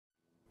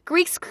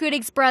Greeks could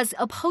express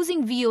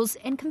opposing views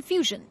and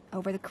confusion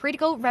over the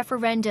critical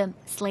referendum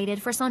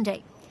slated for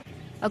Sunday.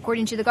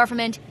 According to the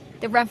government,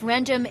 the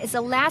referendum is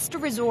a last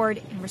resort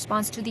in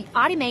response to the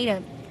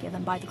ultimatum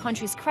given by the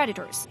country's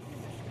creditors.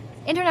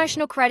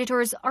 International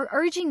creditors are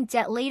urging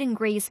debt-laden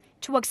Greece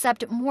to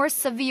accept more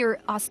severe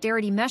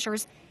austerity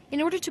measures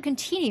in order to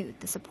continue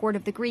the support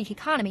of the Greek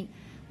economy,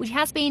 which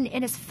has been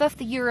in its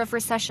fifth year of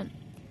recession.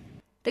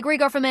 The Greek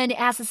government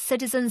asks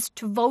citizens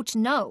to vote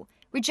no,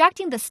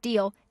 rejecting this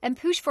deal and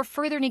push for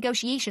further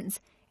negotiations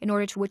in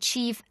order to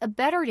achieve a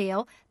better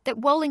deal that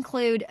will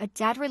include a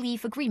debt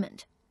relief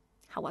agreement.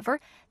 However,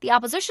 the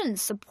opposition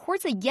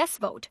supports a yes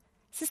vote,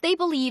 since they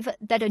believe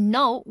that a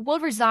no will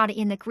result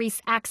in a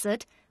Greece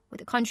exit, with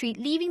the country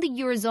leaving the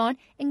Eurozone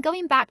and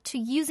going back to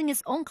using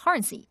its own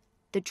currency,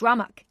 the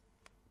drachma.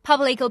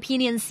 Public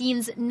opinion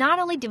seems not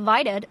only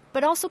divided,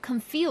 but also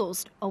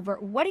confused over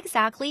what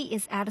exactly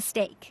is at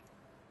stake.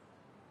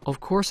 Of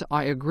course,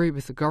 I agree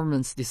with the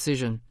government's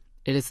decision.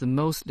 It is the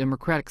most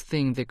democratic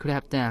thing they could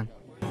have done.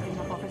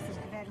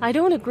 I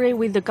don't agree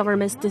with the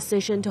government's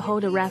decision to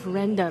hold a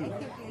referendum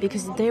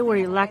because they were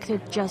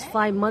elected just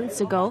 5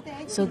 months ago,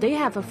 so they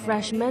have a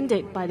fresh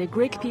mandate by the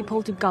Greek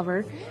people to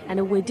govern,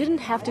 and we didn't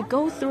have to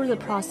go through the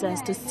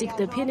process to seek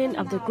the opinion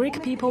of the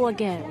Greek people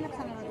again.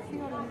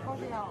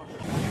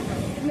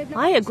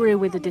 I agree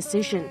with the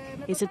decision.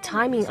 It's a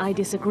timing I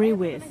disagree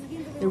with.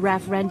 The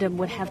referendum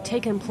would have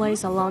taken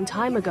place a long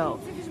time ago.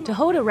 To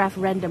hold a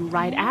referendum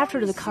right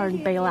after the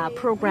current bailout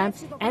program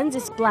ends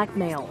its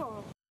blackmail.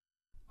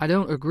 I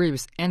don't agree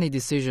with any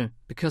decision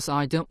because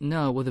I don't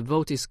know what the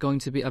vote is going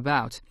to be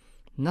about.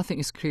 Nothing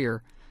is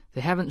clear.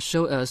 They haven't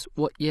shown us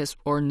what yes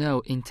or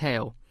no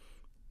entail.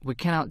 We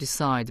cannot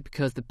decide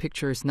because the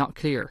picture is not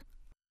clear.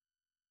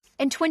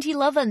 In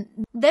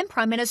 2011, then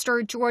Prime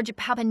Minister George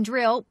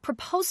Papandreou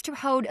proposed to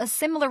hold a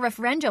similar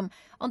referendum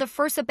on the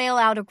first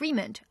bailout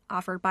agreement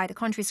offered by the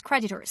country's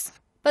creditors.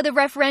 But the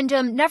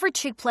referendum never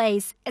took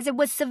place as it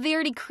was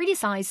severely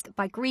criticized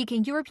by Greek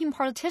and European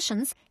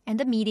politicians and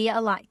the media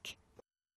alike.